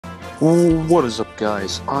What is up,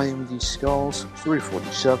 guys? I am the Skulls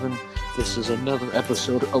 347. This is another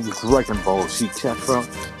episode of Dragon Ball Z Kakarot.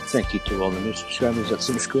 Thank you to all the new subscribers that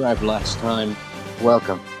subscribed last time.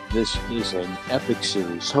 Welcome. This is an epic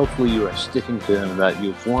series. Hopefully you are sticking to them that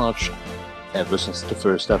you've watched ever since the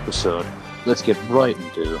first episode. Let's get right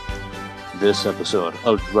into this episode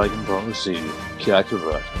of Dragon Ball Z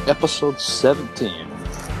Kakarot, episode 17.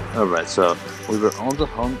 Alright, so we were on the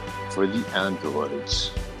hunt for the androids.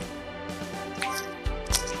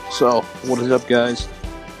 So, what is up, guys?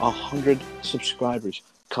 100 subscribers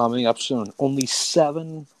coming up soon. Only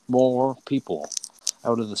 7 more people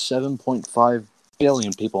out of the 7.5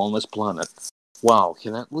 billion people on this planet. Wow,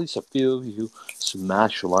 can at least a few of you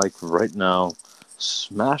smash like right now?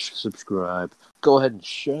 Smash subscribe. Go ahead and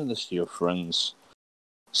share this to your friends.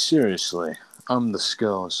 Seriously, I'm the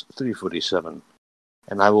Skulls 347,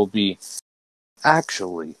 and I will be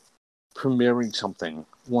actually premiering something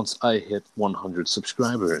once I hit 100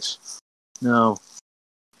 subscribers. Now,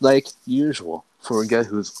 like usual, for a guy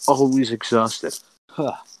who's always exhausted,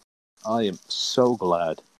 I am so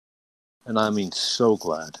glad, and I mean so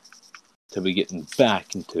glad, to be getting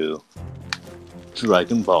back into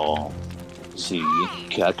Dragon Ball Z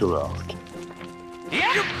Kakarot.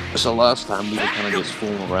 So last time we were kind of just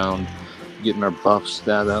fooling around, getting our buffs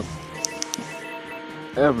stat up,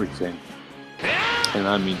 everything, and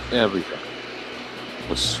I mean everything,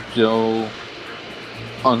 was still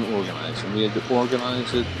unorganized, and we had to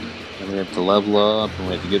organize it, and we had to level up, and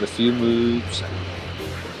we had to get a few moves, and,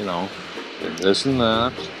 you know, this and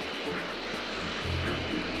that,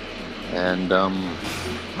 and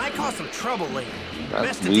might cause some trouble later. that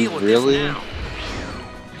Best to we deal with really, this now.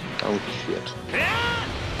 oh shit,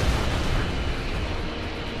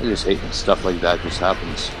 I just hate when stuff like that just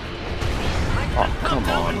happens. Oh, come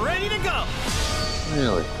on. Ready to go.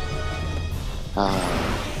 Really?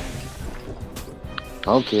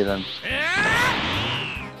 Okay then.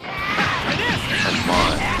 Come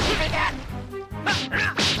on.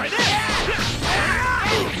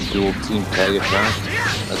 Dual team tag attack?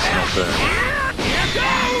 That's not fair. Here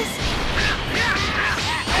goes.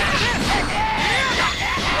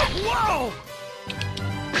 Whoa!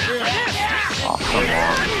 Oh, come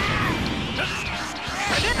on.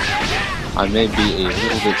 I may be a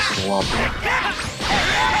little bit sloppy,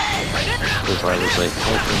 because I was like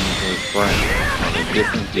helping a friend on a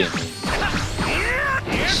different game,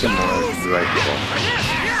 similar to Dragon Ball.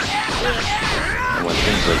 And when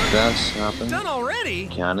things like this happen, Done already?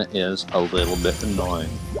 kinda is a little bit annoying.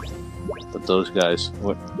 But those guys,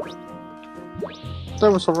 what?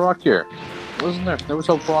 There was a rock here, wasn't there? There was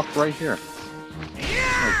a rock right here.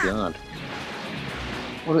 Oh god.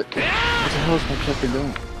 What the hell is my character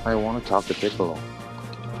doing? I want to talk to Piccolo.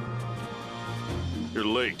 You're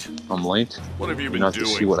late. I'm late? What have you been Not doing?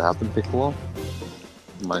 to see what happened, Piccolo?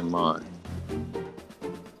 My mind.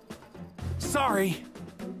 Sorry.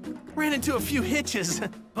 Ran into a few hitches,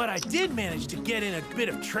 but I did manage to get in a bit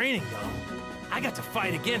of training, though. I got to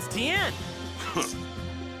fight against Tien.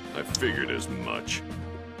 I figured as much.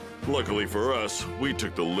 Luckily for us, we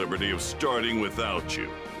took the liberty of starting without you.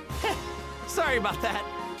 Sorry about that.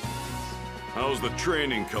 How's the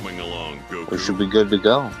training coming along, Goku? We should be good to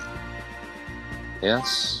go.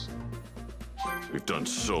 Yes? We've done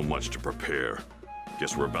so much to prepare.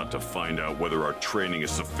 Guess we're about to find out whether our training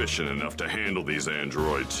is sufficient enough to handle these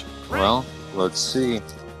androids. Well, let's see.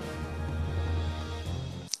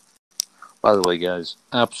 By the way, guys,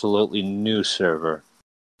 absolutely new server.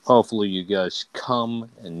 Hopefully you guys come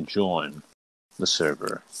and join the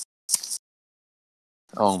server.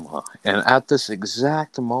 Oh my. And at this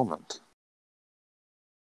exact moment,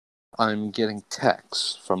 I'm getting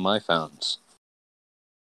texts from my fans.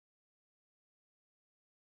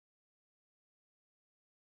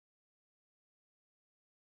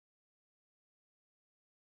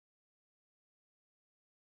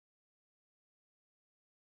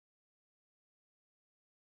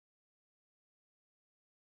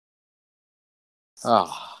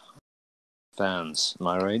 Ah, fans, am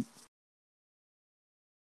I right?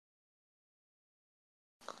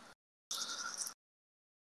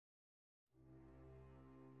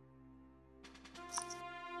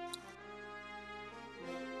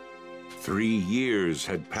 Three years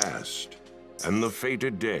had passed, and the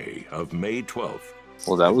fated day of May 12th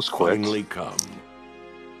Well, that was quick. finally come.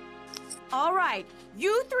 All right,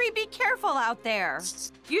 you three be careful out there.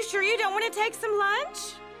 You sure you don't want to take some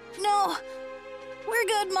lunch? No, we're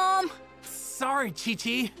good, Mom. Sorry,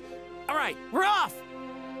 Chi-Chi. All right, we're off.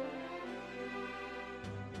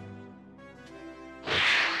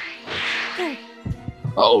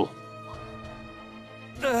 Oh,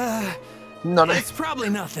 Nothing. It's probably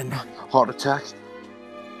nothing. Heart attack.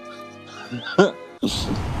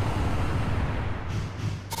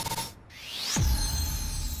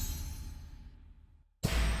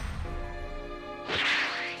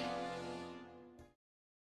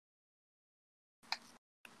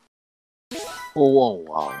 Oh,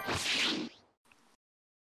 wow.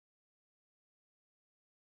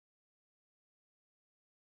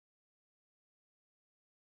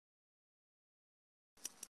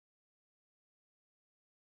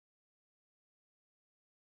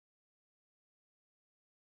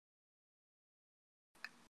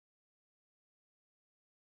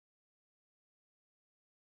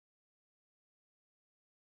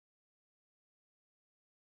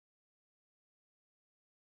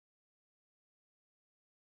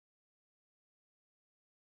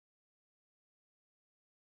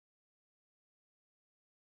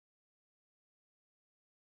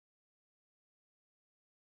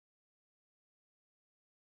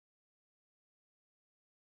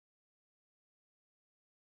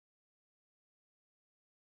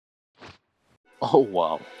 Oh,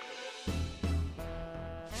 wow.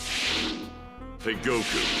 Hey,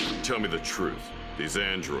 Goku, tell me the truth. These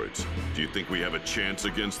androids, do you think we have a chance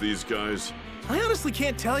against these guys? I honestly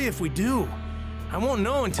can't tell you if we do. I won't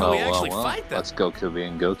know until we actually fight them. That's Goku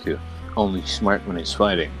being Goku. Only smart when he's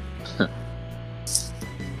fighting.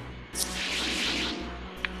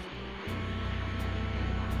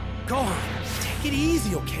 Go on, take it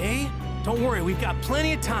easy, okay? Don't worry, we've got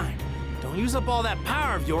plenty of time. Don't use up all that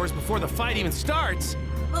power of yours before the fight even starts.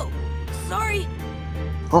 Oh, sorry.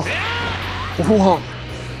 Oh. Whoa!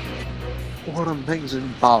 What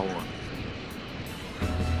amazing power!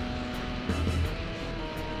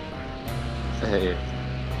 Hey,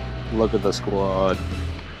 look at the squad.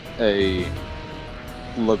 Hey,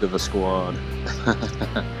 look at the squad.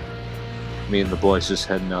 Me and the boys just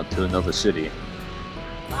heading out to another city.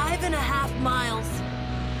 5.5 miles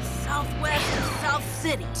southwest of South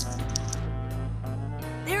City.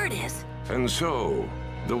 There it is. And so,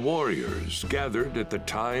 the warriors gathered at the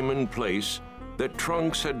time and place that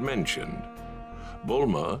Trunks had mentioned.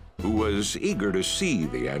 Bulma, who was eager to see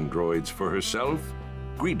the androids for herself,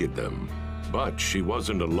 greeted them. But she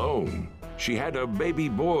wasn't alone. She had a baby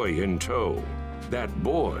boy in tow. That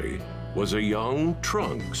boy was a young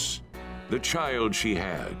Trunks. The child she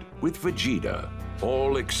had with Vegeta.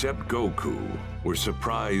 All except Goku were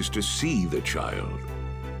surprised to see the child.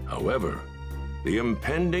 However, the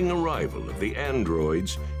impending arrival of the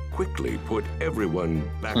androids quickly put everyone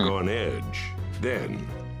back on edge. Then,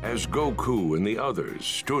 as Goku and the others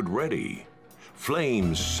stood ready,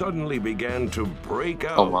 flames suddenly began to break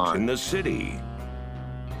out in the city.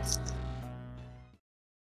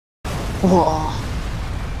 Whoa!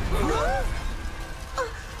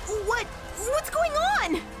 What's going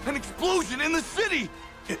on? An explosion in the city!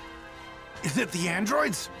 Is it the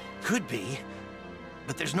androids? Could be,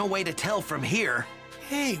 but there's no way to tell from here.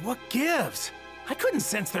 Hey, what gives? I couldn't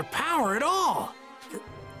sense their power at all.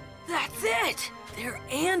 That's it! They're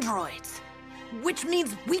androids. Which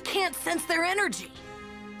means we can't sense their energy.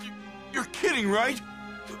 You're kidding, right?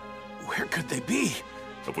 Where could they be?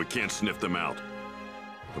 If we can't sniff them out,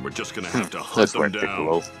 then we're just gonna have to hunt them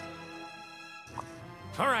down.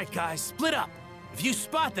 All right, guys, split up. If you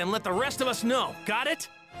spot them, let the rest of us know. Got it?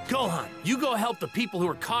 Gohan, you go help the people who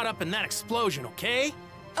were caught up in that explosion, okay?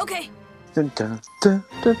 Okay. The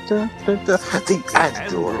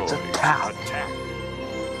androids attack.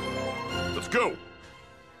 Let's go.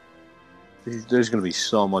 There's gonna be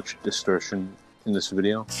so much distortion in this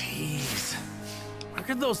video. Jeez. Where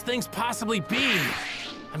could those things possibly be?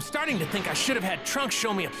 I'm starting to think I should have had Trunks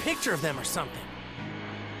show me a picture of them or something.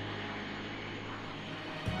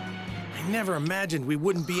 I never imagined we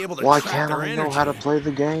wouldn't be able to Why track can't their I energy. know how to play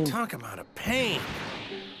the game? Talk about a pain.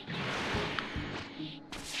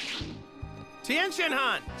 Tien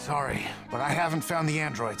Han! Sorry, but I haven't found the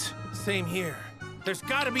androids. Same here. There's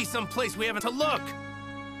gotta be some place we haven't to look.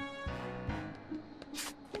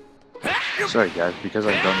 Sorry guys, because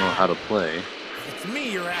I don't know how to play. If it's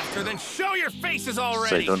me you're after, then show your faces So I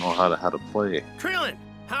already! don't know how to play. Krillin,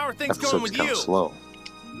 how are things going Episode's with kind you? of slow.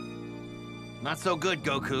 Not so good,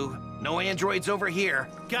 Goku. No androids over here.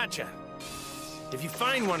 Gotcha. If you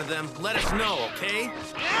find one of them, let us know, okay?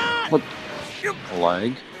 What?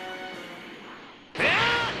 Lag?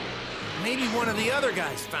 Maybe one of the other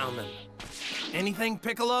guys found them. Anything,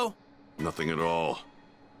 Piccolo? Nothing at all.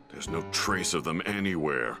 There's no trace of them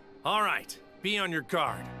anywhere. All right, be on your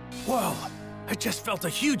guard. Whoa, I just felt a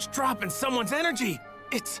huge drop in someone's energy.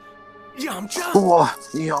 It's Yamcha. Whoa!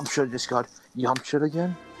 Yamcha just got Yamcha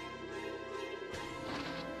again?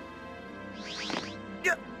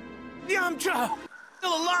 Yamcha! Still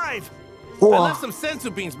alive! Whoa. I left some sensu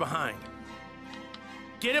beans behind.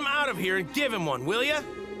 Get him out of here and give him one, will ya?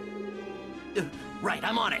 Right,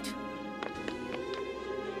 I'm on it.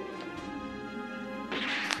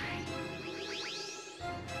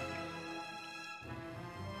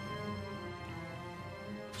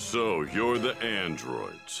 So, you're the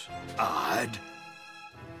androids. Odd.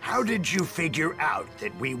 How did you figure out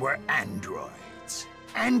that we were androids?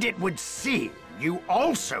 And it would seem you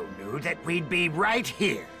also knew that we'd be right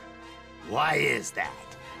here. Why is that?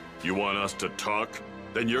 You want us to talk?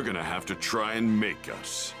 Then you're gonna have to try and make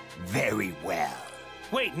us. Very well.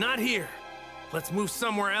 Wait, not here. Let's move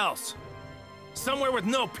somewhere else. Somewhere with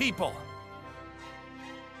no people.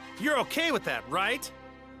 You're okay with that, right?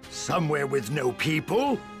 Somewhere with no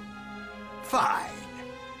people? Fine.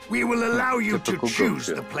 We will allow you to Typical choose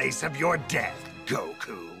Goku. the place of your death,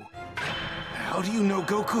 Goku. How do you know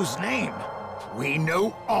Goku's name? We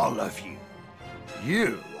know all of you.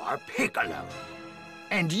 You are Piccolo.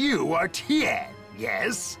 And you are Tien,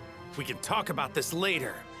 yes? We can talk about this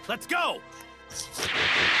later. Let's go!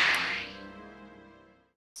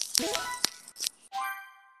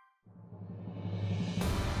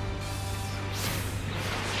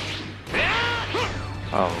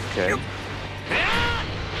 Oh, okay.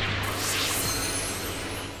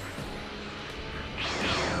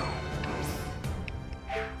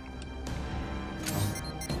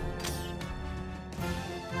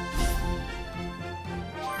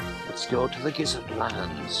 Let's go to the Gizzard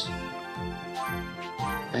Lands.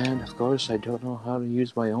 And of course, I don't know how to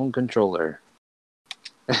use my own controller.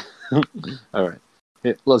 Alright,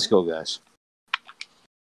 let's go, guys.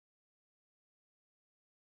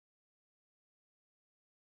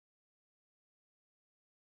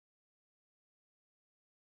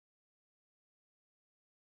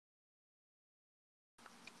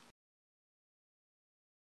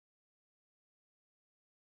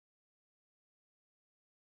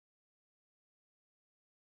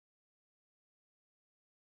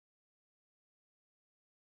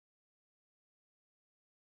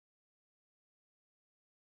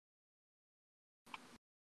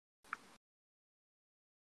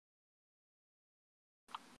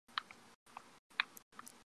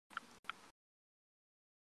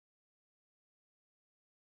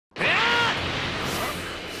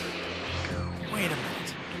 Wait a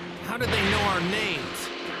minute. How did they know our names?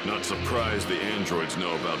 Not surprised the androids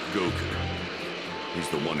know about Goku. He's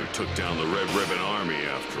the one who took down the Red Ribbon Army,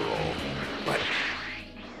 after all. But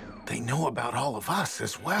they know about all of us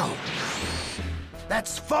as well.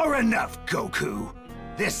 That's far enough, Goku.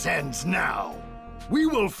 This ends now. We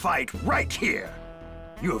will fight right here.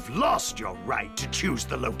 You have lost your right to choose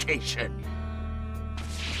the location.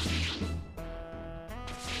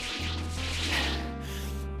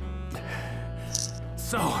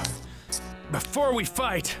 So, before we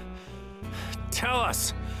fight, tell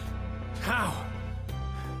us how.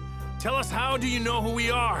 Tell us how do you know who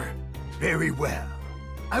we are? Very well.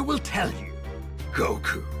 I will tell you.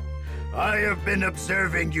 Goku, I have been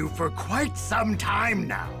observing you for quite some time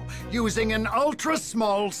now, using an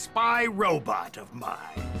ultra-small spy robot of mine.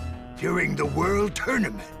 During the World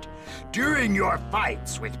Tournament, during your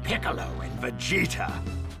fights with Piccolo and Vegeta,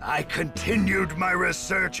 I continued my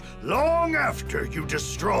research long after you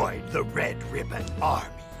destroyed the Red Ribbon Army,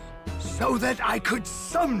 so that I could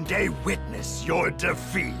someday witness your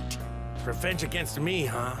defeat. Revenge against me,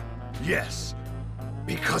 huh? Yes.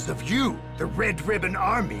 Because of you, the Red Ribbon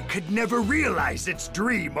Army could never realize its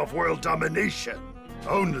dream of world domination.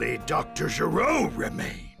 Only Dr. Gero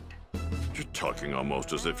remained. You're talking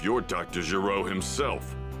almost as if you're Dr. Gero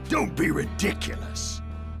himself. Don't be ridiculous.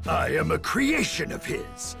 I am a creation of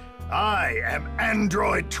his. I am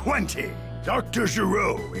Android 20. Dr.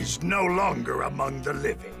 Gero is no longer among the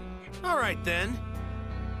living. All right, then.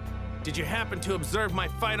 Did you happen to observe my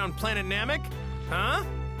fight on planet Namek? Huh?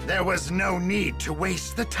 There was no need to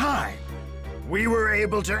waste the time. We were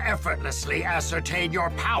able to effortlessly ascertain your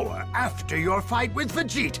power after your fight with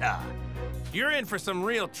Vegeta. You're in for some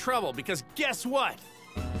real trouble, because guess what?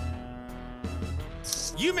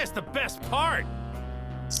 You missed the best part!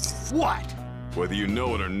 What? Whether you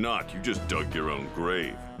know it or not, you just dug your own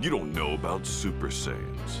grave. You don't know about Super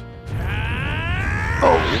Saiyans.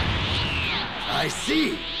 I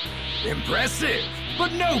see. Impressive,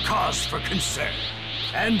 but no cause for concern.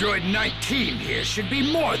 Android 19 here should be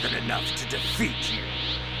more than enough to defeat you.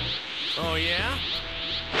 Oh, yeah?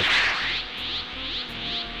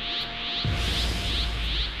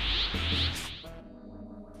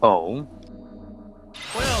 Oh.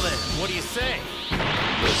 Well then, what do you say?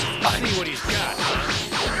 Let's fight. See what he's got,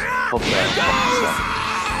 huh? Hope that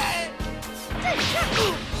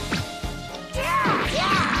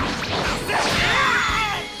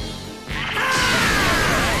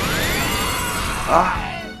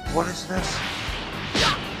What is this?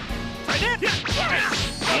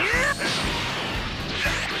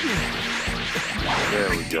 There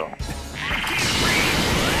we go.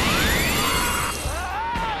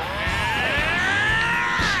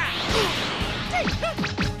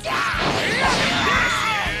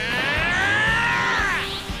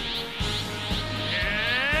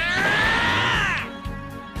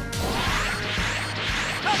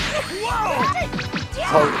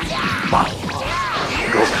 Holy my.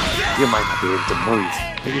 Go. You might not be able to move.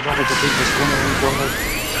 But you gotta defeat this one and go like...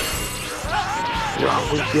 Oh,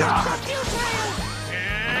 we got it.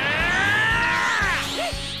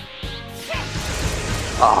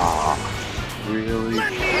 Ah, really?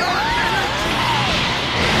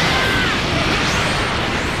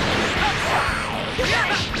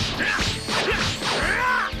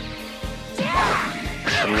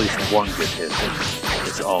 At least one good hit.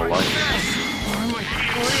 It's all I need.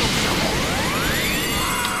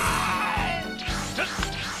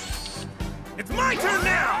 It's my turn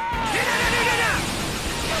now!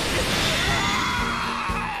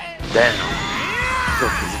 Damn!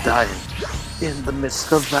 Goku's dying in the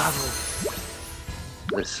midst of battle.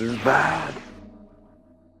 This is bad.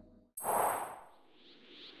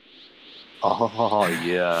 Oh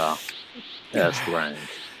yeah, that's rank.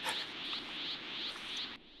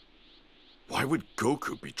 Why would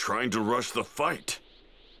Goku be trying to rush the fight?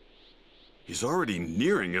 He's already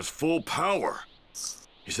nearing his full power.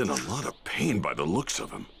 He's in a lot of pain by the looks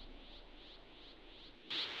of him.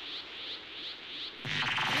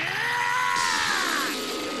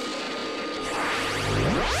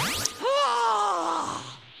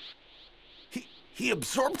 He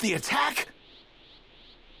absorbed the attack?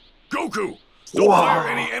 Goku! Don't fire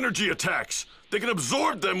any energy attacks! They can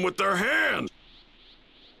absorb them with their hands!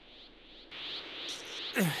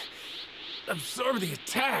 Absorb the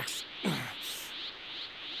attacks?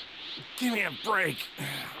 Give me a break.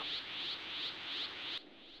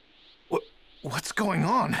 What's going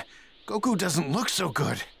on? Goku doesn't look so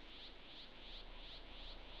good.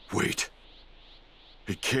 Wait.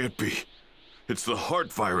 It can't be. It's the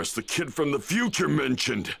heart virus the kid from the future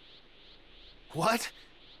mentioned. What?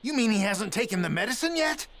 You mean he hasn't taken the medicine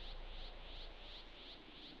yet?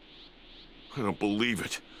 I don't believe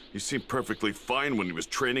it. He seemed perfectly fine when he was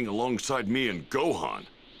training alongside me and Gohan.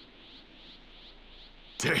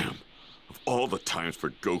 Damn. Of all the times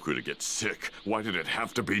for Goku to get sick, why did it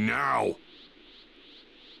have to be now?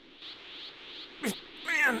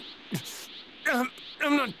 Man,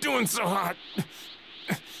 I'm not doing so hot.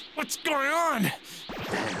 What's going on?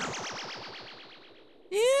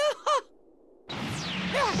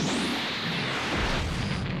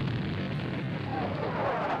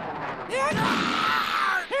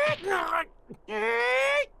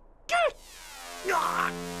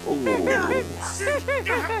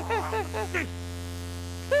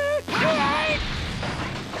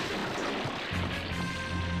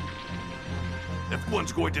 If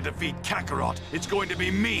one's going to defeat Kakarot, it's going to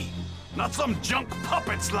be me, not some junk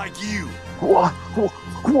puppets like you. What?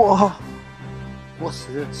 What's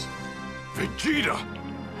this? Vegeta!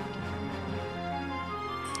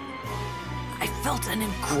 I felt an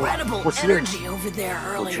incredible What's energy this? over there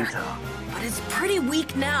earlier, Vegeta. but it's pretty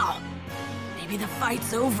weak now. Maybe the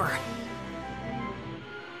fight's over.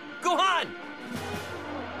 Gohan!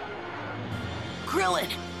 Krillin!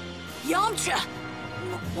 Yamcha!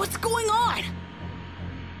 What's going on?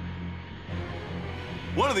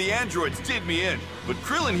 One of the androids did me in, but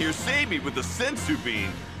Krillin here saved me with the sensu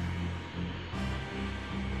bean.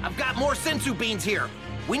 I've got more sensu beans here.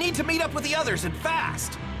 We need to meet up with the others and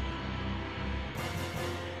fast.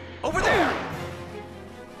 Over there!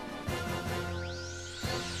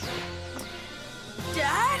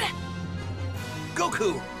 Dad?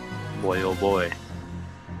 Goku! Boy, oh boy.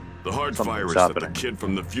 The heart Something's virus that the happening. kid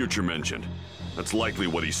from the future mentioned. That's likely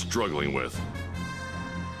what he's struggling with.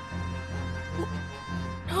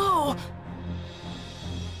 No!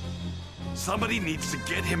 Somebody needs to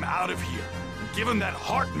get him out of here and give him that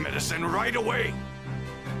heart medicine right away.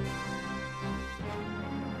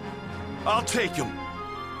 I'll take him.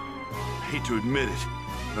 I hate to admit it,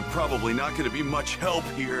 but I'm probably not going to be much help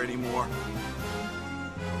here anymore.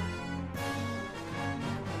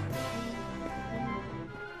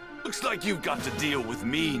 Looks like you've got to deal with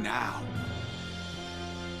me now.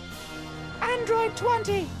 Android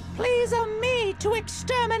 20, please allow me to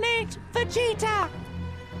exterminate Vegeta.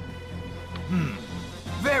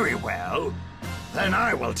 Very well. Then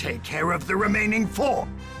I will take care of the remaining 4.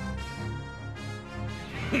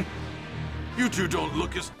 You two don't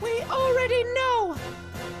look as... We already know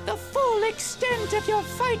the full extent of your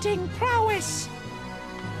fighting prowess.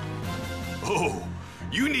 Oh,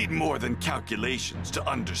 you need more than calculations to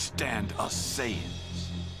understand us Saiyans.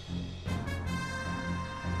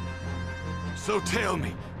 So tell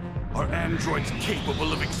me, are androids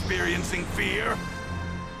capable of experiencing fear?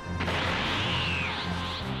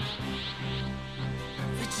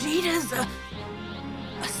 Vegeta's a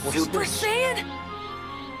Super Saiyan?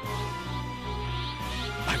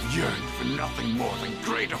 I've yearned for nothing more than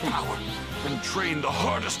greater power, and trained the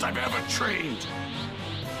hardest I've ever trained.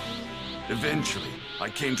 Eventually, I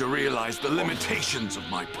came to realize the limitations of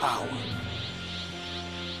my power.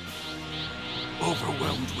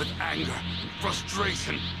 Overwhelmed with anger and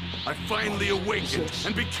frustration, I finally awakened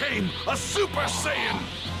and became a Super Saiyan!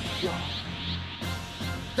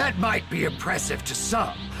 That might be impressive to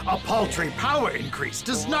some. A paltry power increase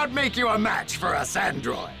does not make you a match for us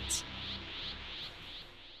androids.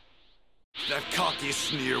 That cocky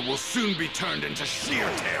sneer will soon be turned into sheer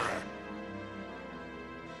terror.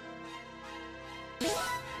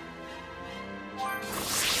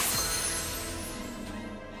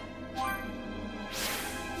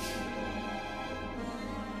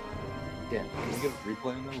 Damn, can we get a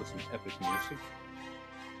replay on that with some epic music?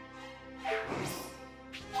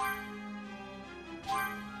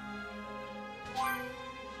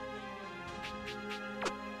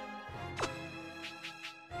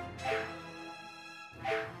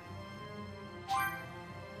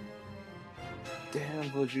 Damn,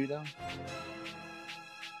 Vegeta.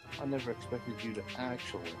 I never expected you to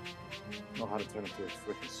actually know how to turn into a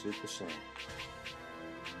freaking Super Saiyan.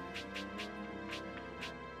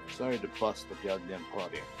 Sorry to bust the goddamn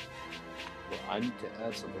party, but I need to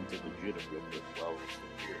add something to Vegeta real quick while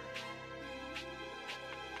we're here.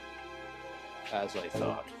 As I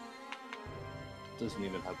thought. Doesn't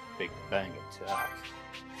even have Big Bang attack.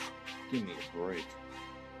 Give me a break.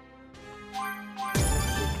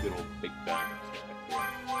 Good old Big Bang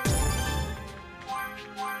attack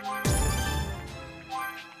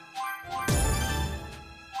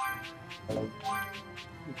here.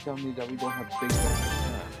 You tell me that we don't have Big Bang attack.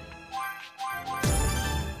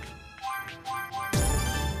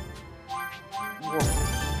 Whoa,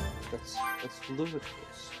 that's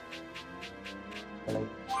ludicrous.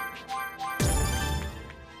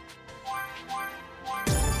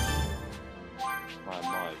 My,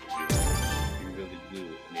 you really do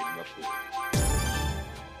need an upgrade.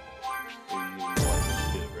 You even know I can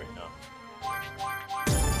do it right now.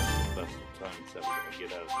 Best of times that we're gonna get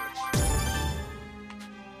out of this.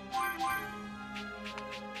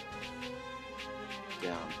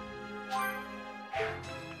 Down.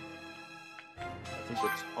 I think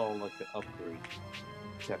it's all like an upgrade,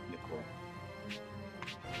 technically.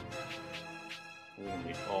 We're gonna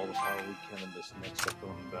need all the power we can in this next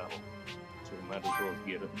upcoming battle, so we might as well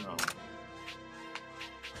get it now.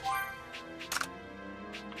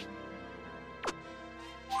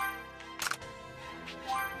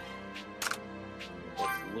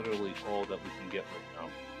 That's literally all that we can get right now.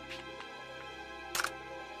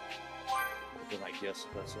 But then I guess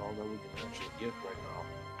that's all that we can actually get right now.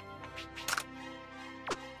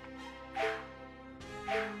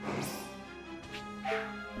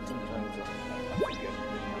 Sometimes I forget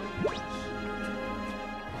how to do this.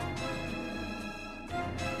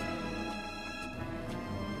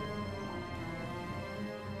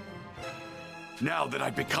 Now that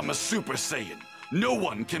I've become a Super Saiyan, no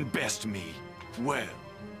one can best me. Well,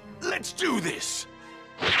 let's do this!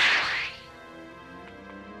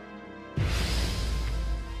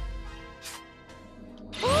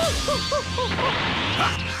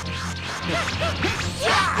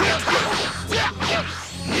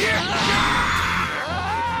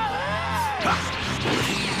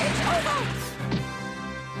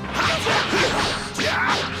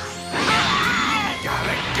 Got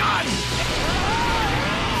a gun!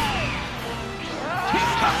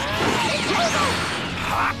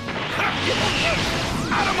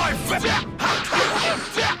 Out of my face!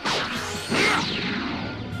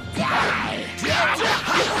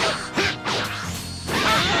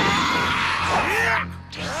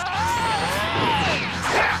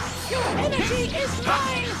 Your energy is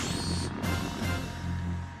mine!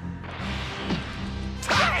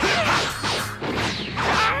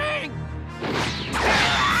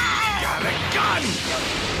 Got a gun!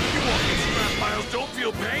 You walking scrap piles don't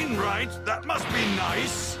feel pain, right? That must be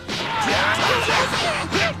nice.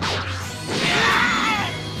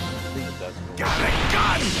 Got a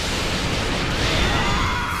gun!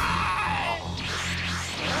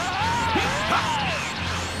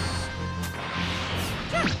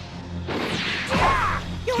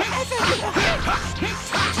 Your effort!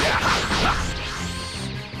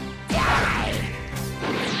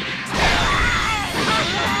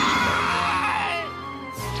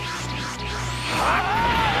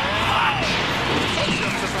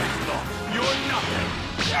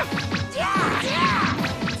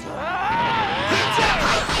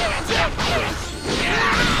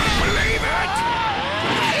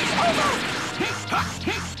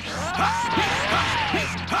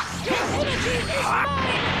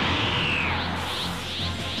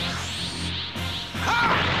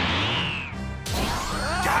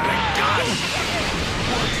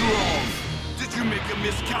 you make a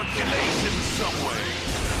miscalculation some way?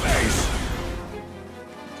 Face!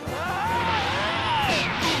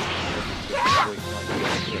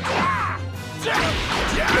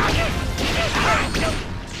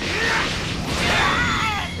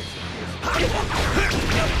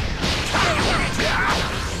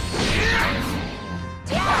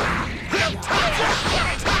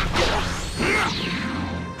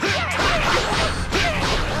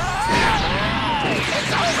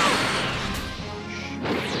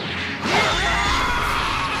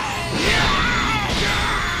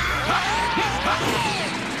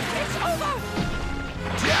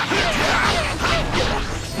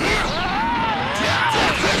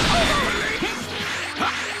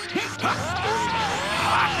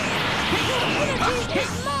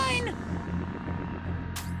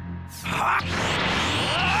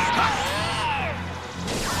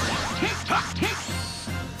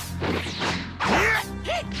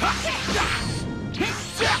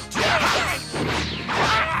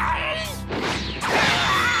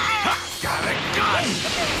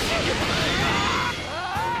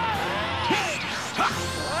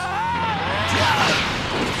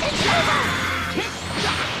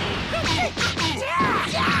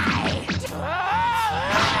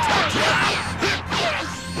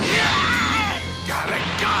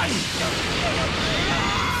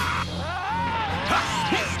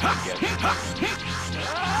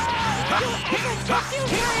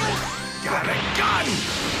 Got a gun!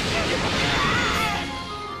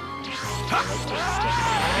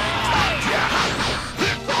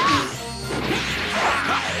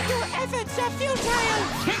 Your efforts are futile!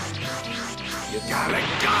 Got a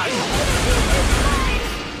gun!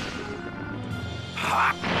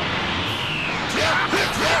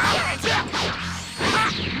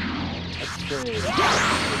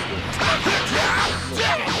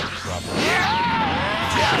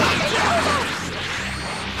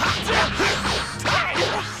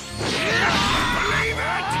 Believe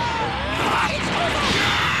it!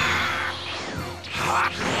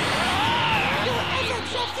 Your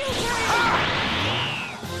efforts are futile!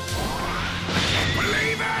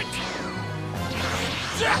 Believe it!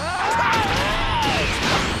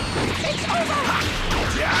 It's over!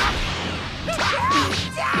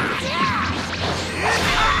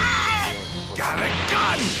 Got a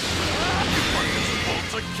gun!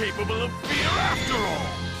 Bolts are capable of fear after all!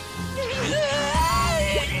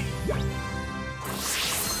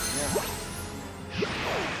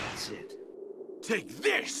 That's it. Take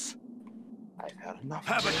this! I've had enough.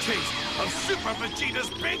 Have a taste of Super Vegeta's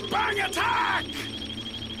Big Bang Attack!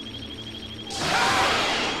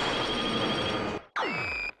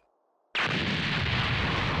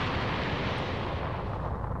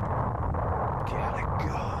 Got a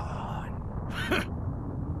gun.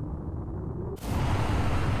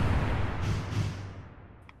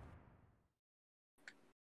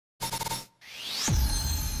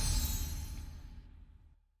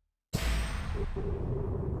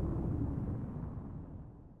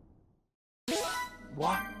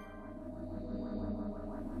 What?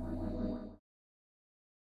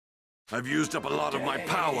 I've used up a lot of my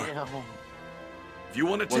power. If you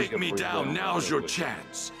want to take me down, now's your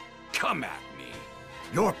chance. Come at me.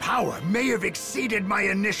 Your power may have exceeded my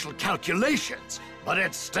initial calculations, but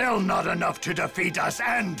it's still not enough to defeat us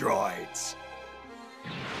androids.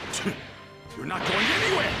 You're not going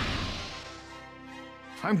anywhere!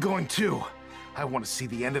 I'm going too. I want to see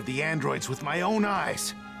the end of the androids with my own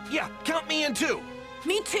eyes. Yeah, count me in too.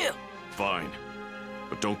 Me too. Fine.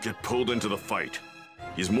 But don't get pulled into the fight.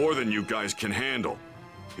 He's more than you guys can handle.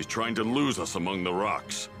 He's trying to lose us among the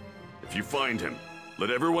rocks. If you find him, let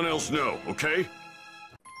everyone else know, okay?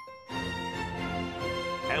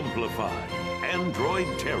 Amplify Android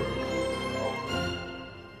Terror.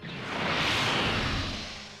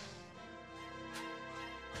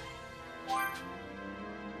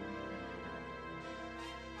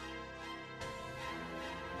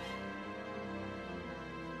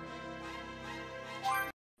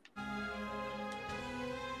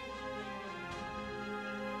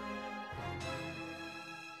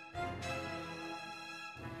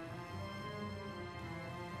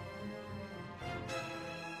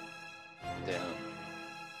 Damn.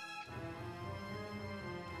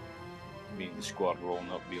 Me and the squad rolling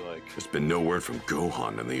up be like... There's been no word from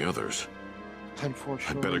Gohan and the others.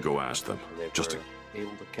 Unfortunately, I'd better go ask them. They Just were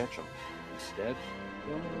able to catch him. Instead,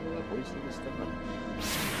 they only ended up wasting his time.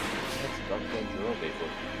 That's Dark Angel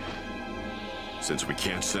for. Since we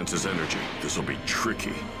can't sense his energy, this'll be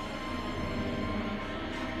tricky.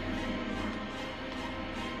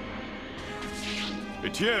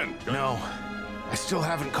 Etienne! No, I still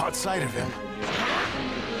haven't caught sight of him.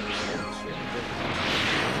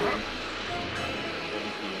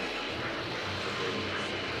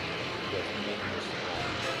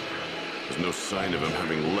 no sign of him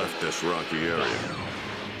having left this rocky area.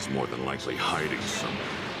 He's more than likely hiding somewhere.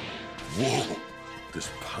 Whoa! This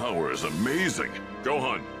power is amazing!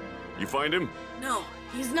 Gohan, you find him? No,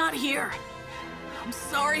 he's not here. I'm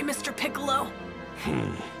sorry, Mr. Piccolo.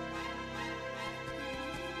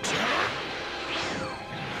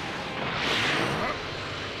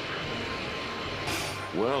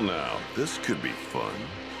 Well now, this could be fun.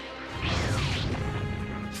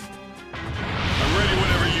 I'm ready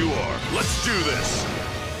whenever you are. Let's do this!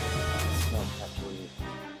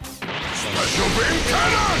 Special beam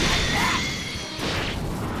cannon!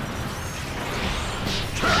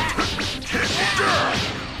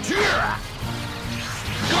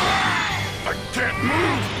 I can't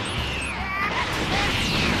move!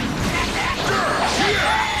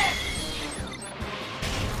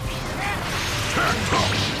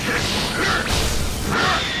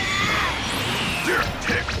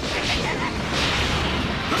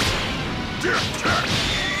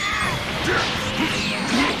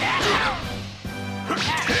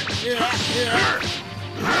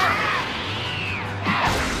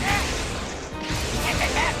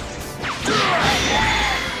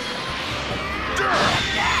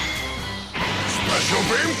 Special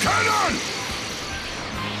beam cannon!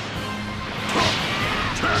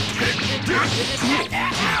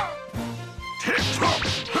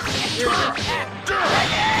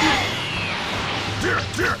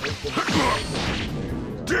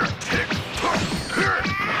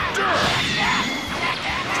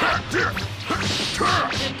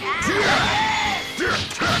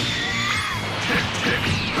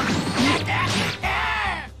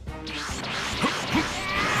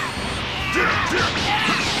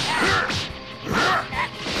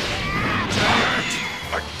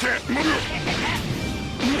 I can't move!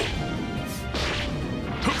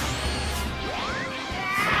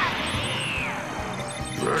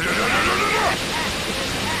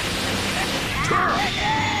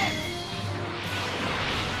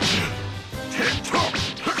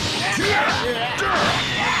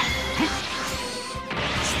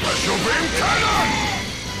 Special beam cannon!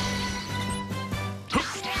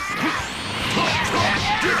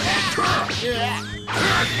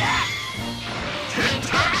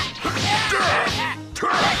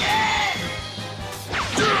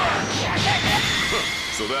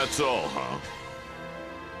 So that's all, huh?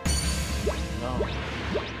 No.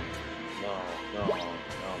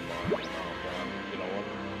 You know what?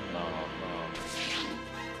 No.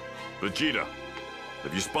 Vegeta,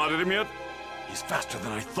 have you spotted him yet? He's faster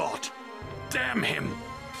than I thought. Damn him!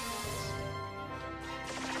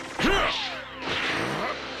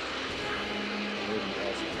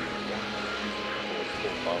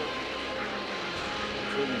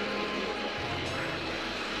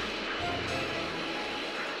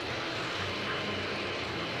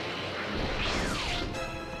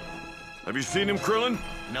 Have you seen him, Krillin?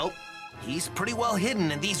 Nope. He's pretty well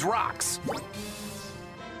hidden in these rocks.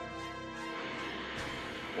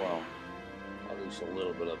 Well, at least a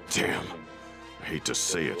little bit of... Damn. I hate to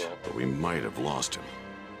say it, but we might have lost him.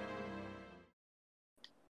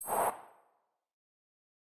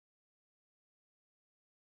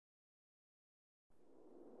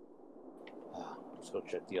 Let's go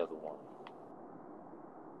check the other one.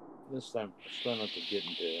 This time, let's try not to get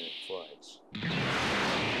into any fights.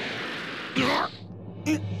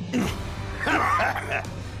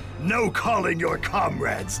 No calling your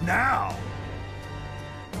comrades now.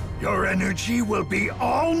 Your energy will be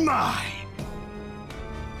all mine.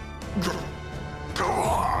 Go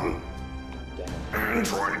on.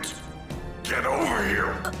 Androids, get over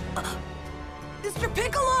here. Mr.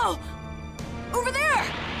 Piccolo! Over there!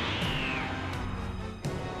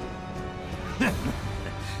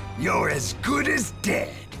 You're as good as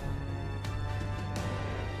dead.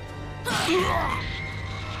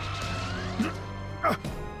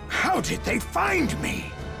 How did they find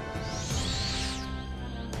me?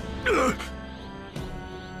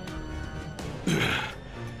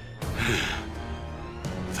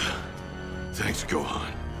 Thanks,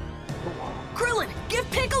 Gohan. Krillin, give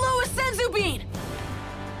Piccolo a Senzu Bean!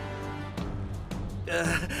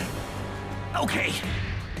 Okay.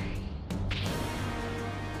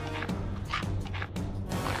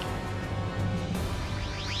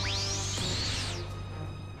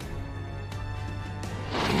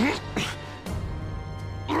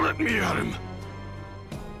 Let me at him.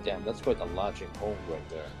 Damn, that's quite the lodging home right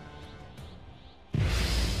there.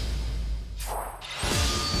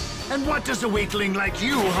 And what does a weakling like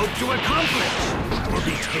you hope to accomplish? We'll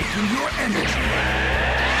be taking your energy.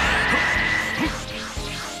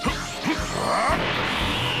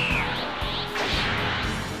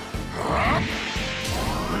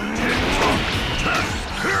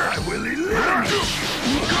 will eliminate you!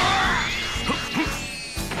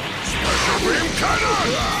 Special beam cannon!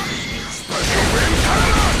 Special beam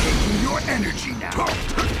cannon! Taking your energy now!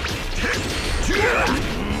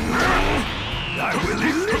 I will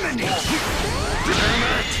eliminate you! Damn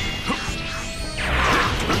it!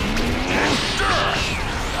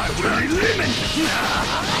 I will eliminate you!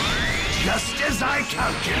 Just as I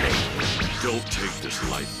calculate! Don't take this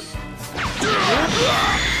lightly.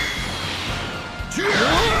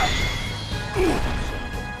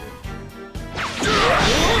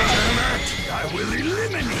 I will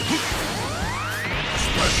eliminate you!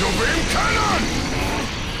 Special beam cannon!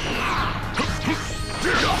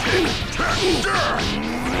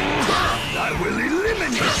 I will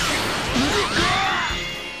eliminate you!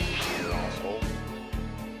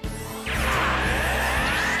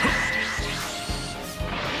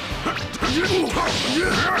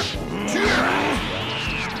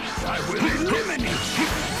 I will eliminate you!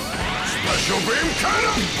 Special beam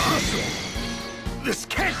cannon! Impossible! This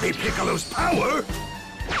can't be Piccolo's power!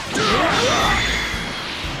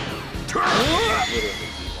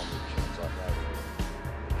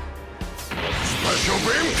 Special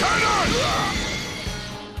beam cannon!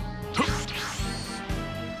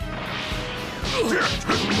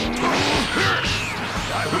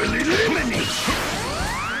 I will eliminate you!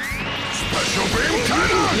 Special beam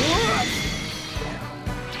cannon!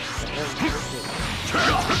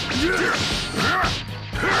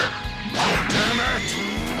 Damn it!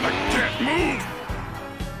 I can't move!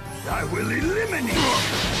 I will eliminate you!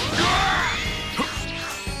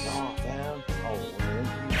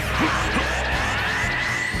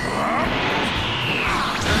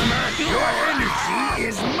 Your energy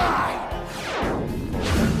is mine!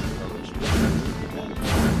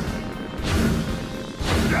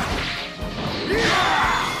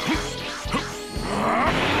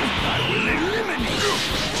 I will eliminate you!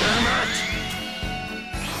 Damn it!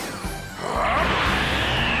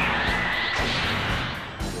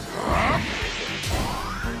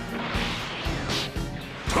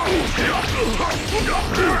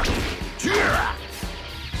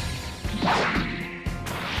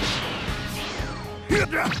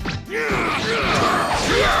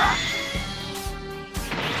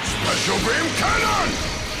 Special beam cannon!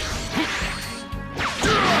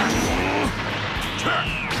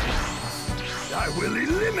 I will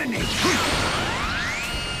eliminate you!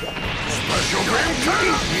 Special beam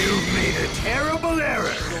cannon! You've made a terrible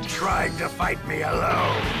error trying to fight me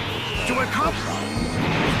alone. To accomplish,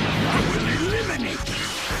 I will eliminate you!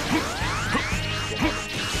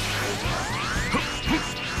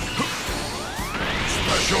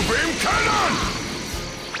 Special beam cannon!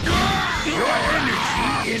 Your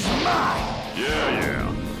energy is mine! Yeah.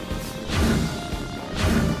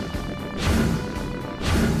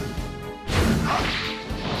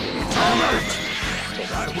 Alert!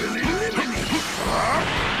 I will eliminate you!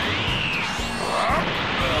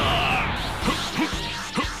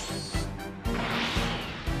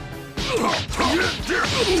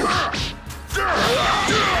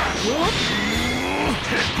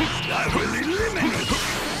 I will eliminate you!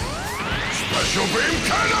 Special beam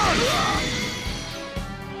cannon!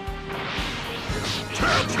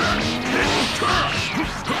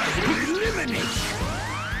 I will eliminate you!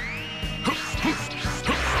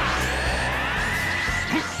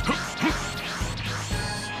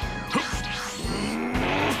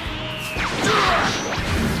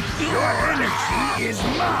 Your energy is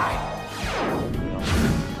mine!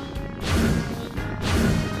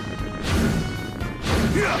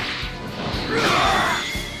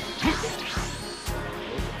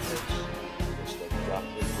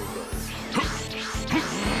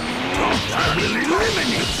 I will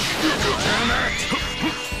eliminate you! Damn it!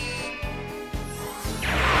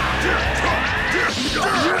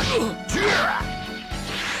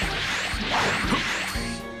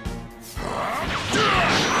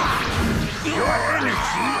 Your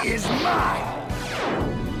energy is mine!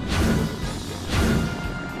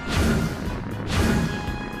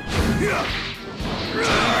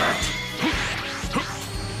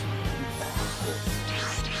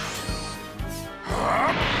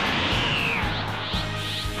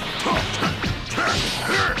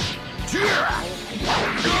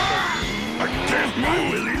 I can't I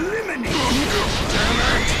will eliminate you! Damn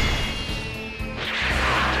it!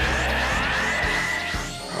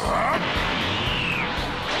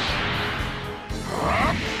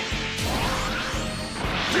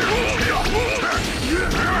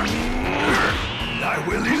 I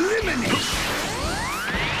will eliminate you!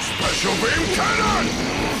 Special beam cannon!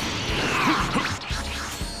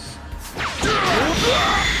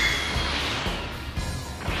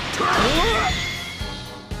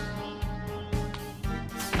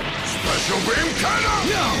 Special beam cannon!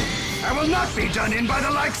 No! I will not be done in by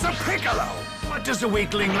the likes of Piccolo! What does a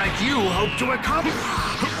weakling like you hope to accomplish?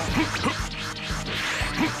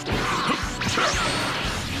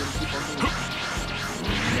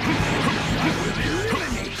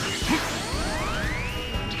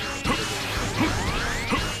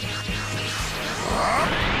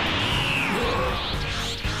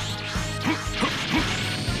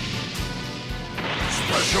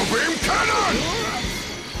 Special beam cannon!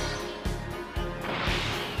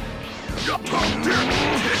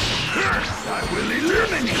 I will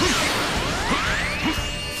eliminate you!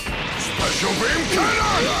 Special beam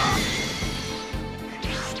cannon!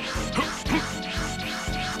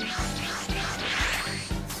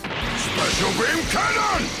 Special beam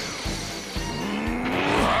cannon!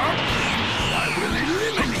 I will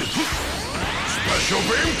eliminate you! Special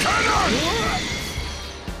beam cannon!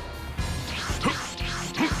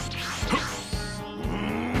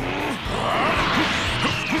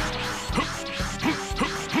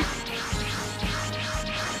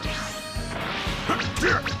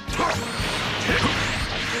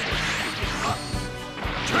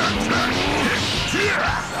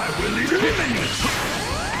 I will eliminate you!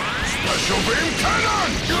 Special beam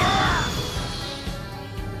cannon!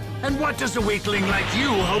 And what does a weakling like you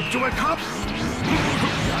hope to accomplish?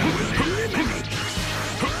 I will eliminate you!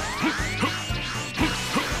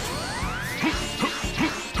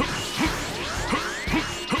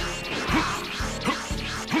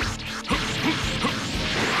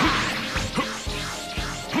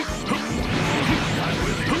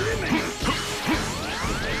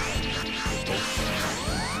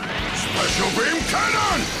 Special beam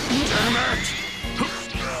cannon! Damn it!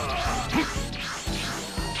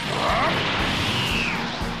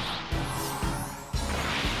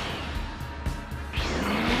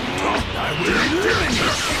 I will eliminate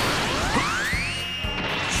you!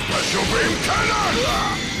 Special beam cannon!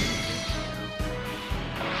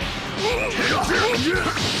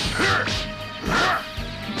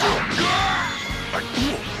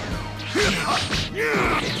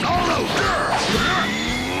 It's all over!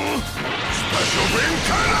 Special beam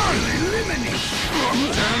cannon! Eliminate!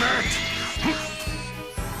 Damn it!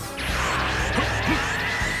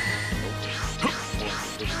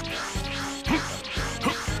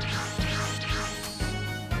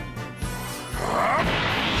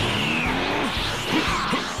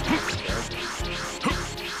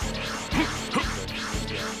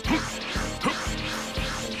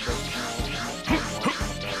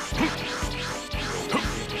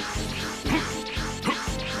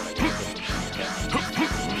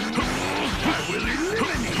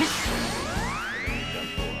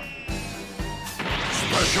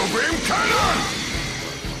 Special beam cannon!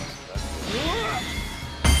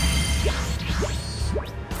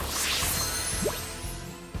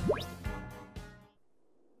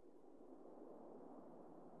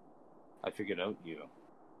 I figured out you.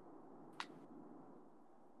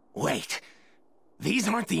 Wait. These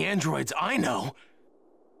aren't the androids I know.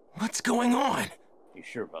 What's going on? You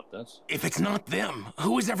sure about this? If it's not them,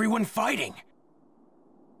 who is everyone fighting?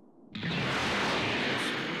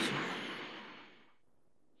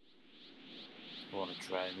 Want to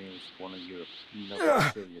try me with one of your...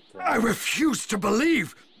 I refuse to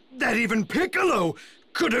believe that even Piccolo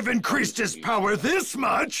could have increased his power this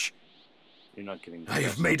much! You're not getting... I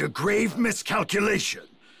have made a grave miscalculation.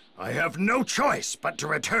 I have no choice but to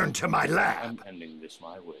return to my lab. I'm ending this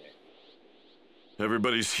my way.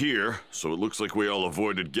 Everybody's here, so it looks like we all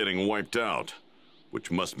avoided getting wiped out.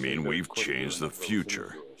 Which must mean we've changed the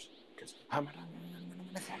future. Hey,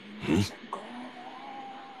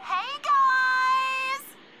 guys!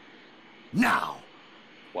 Now,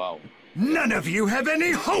 Wow. none of you have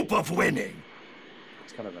any hope of winning.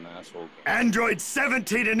 It's kind of an asshole. Androids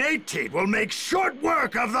 17 and 18 will make short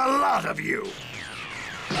work of the lot of you.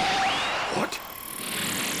 What?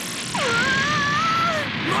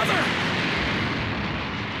 Mother!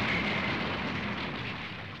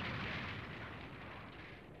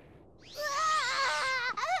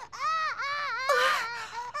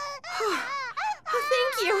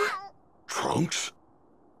 Thank you. Trunks?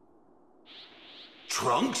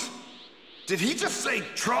 Trunks? Did he just say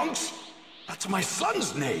Trunks? That's my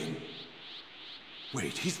son's name.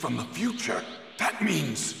 Wait, he's from the future. That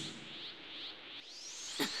means...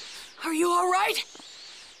 Are you all right?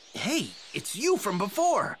 Hey, it's you from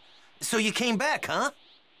before. So you came back, huh?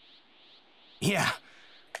 Yeah.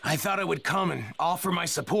 I thought I would come and offer my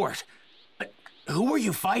support. Who were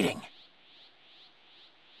you fighting?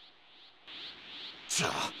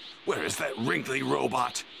 Where is that wrinkly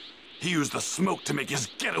robot? He used the smoke to make his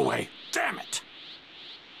getaway. Damn it!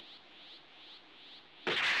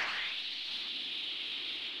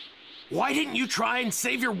 Why didn't you try and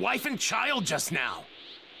save your wife and child just now?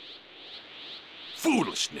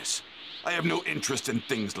 Foolishness. I have no interest in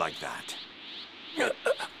things like that.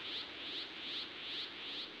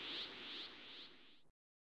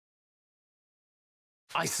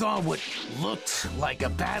 I saw what looked like a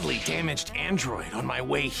badly damaged android on my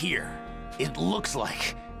way here. It looks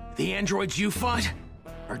like the androids you fought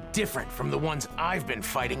are different from the ones I've been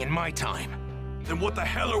fighting in my time. Then what the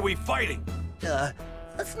hell are we fighting?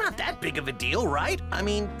 That's not that big of a deal, right? I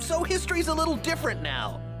mean, so history's a little different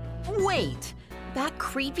now. Wait, that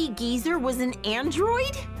creepy geezer was an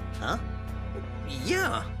android? Huh?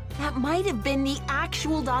 Yeah. That might have been the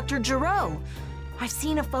actual Dr. Gero. I've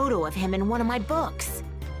seen a photo of him in one of my books.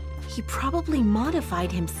 He probably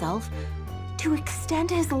modified himself to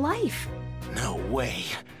extend his life. No way.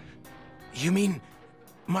 You mean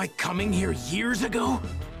my coming here years ago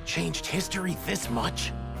changed history this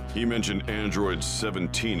much? He mentioned androids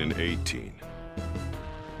 17 and 18.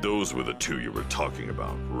 Those were the two you were talking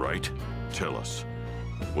about, right? Tell us,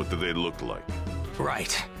 what do they look like?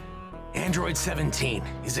 Right. Android 17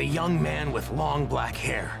 is a young man with long black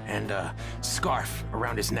hair and a scarf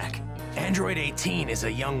around his neck. Android 18 is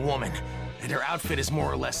a young woman, and her outfit is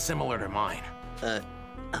more or less similar to mine. A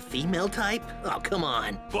female type? Oh, come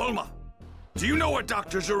on. Bulma, do you know where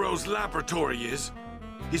Dr. Gero's laboratory is?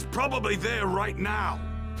 He's probably there right now.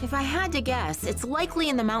 If I had to guess, it's likely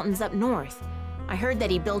in the mountains up north. I heard that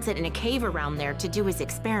he built it in a cave around there to do his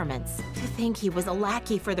experiments. To think he was a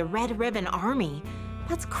lackey for the Red Ribbon Army.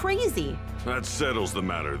 That's crazy. That settles the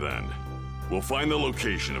matter then. We'll find the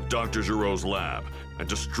location of Dr. Gero's lab and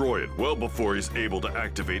destroy it well before he's able to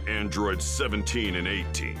activate androids 17 and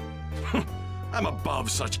 18. I'm above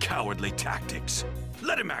such cowardly tactics.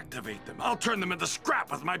 Let him activate them. I'll turn them into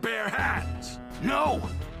scrap with my bare hands. No!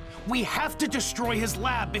 We have to destroy his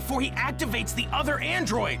lab before he activates the other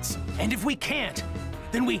androids. And if we can't,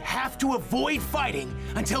 then we have to avoid fighting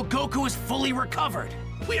until Goku is fully recovered.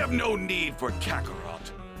 We have no need for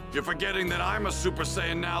Kakarot. You're forgetting that I'm a Super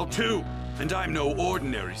Saiyan now, too. And I'm no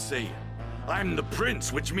ordinary Saiyan. I'm the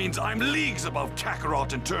Prince, which means I'm leagues above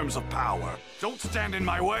Kakarot in terms of power. Don't stand in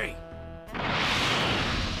my way.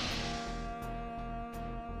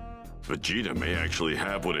 Vegeta may actually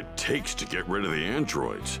have what it takes to get rid of the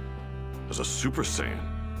androids. As a Super Saiyan,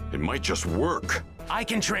 it might just work. I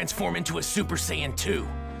can transform into a Super Saiyan too.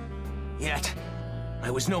 Yet, I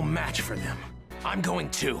was no match for them. I'm going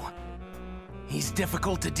too. He's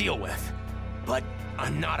difficult to deal with, but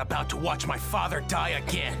I'm not about to watch my father die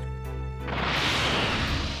again.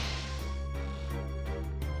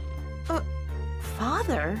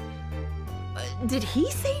 Father? Did he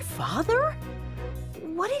say father?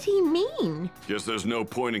 What did he mean? Guess there's no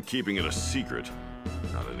point in keeping it a secret.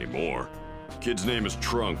 Not anymore. Kid's name is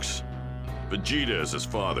Trunks. Vegeta is his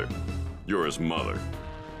father. You're his mother.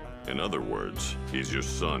 In other words, he's your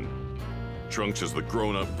son. Trunks is the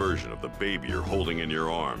grown-up version of the baby you're holding in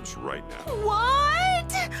your arms right now.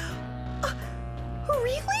 What?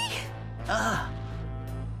 Really?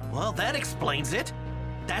 Well, that explains it.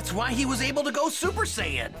 That's why he was able to go Super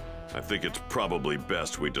Saiyan. I think it's probably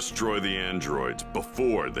best we destroy the androids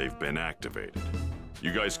before they've been activated.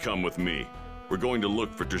 You guys come with me. We're going to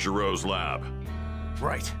look for Gero's lab.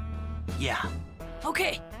 Right. Yeah.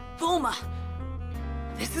 Okay, Bulma.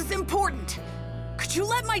 This is important. Could you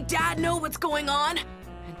let my dad know what's going on?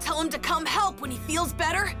 And tell him to come help when he feels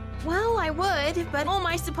better? Well, I would, but how am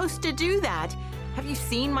I supposed to do that? Have you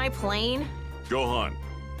seen my plane? Gohan,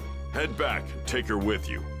 head back and take her with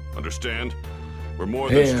you. Understand? We're more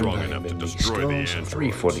than strong enough to destroy the androids.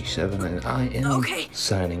 347, and I am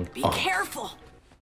signing off. Be careful.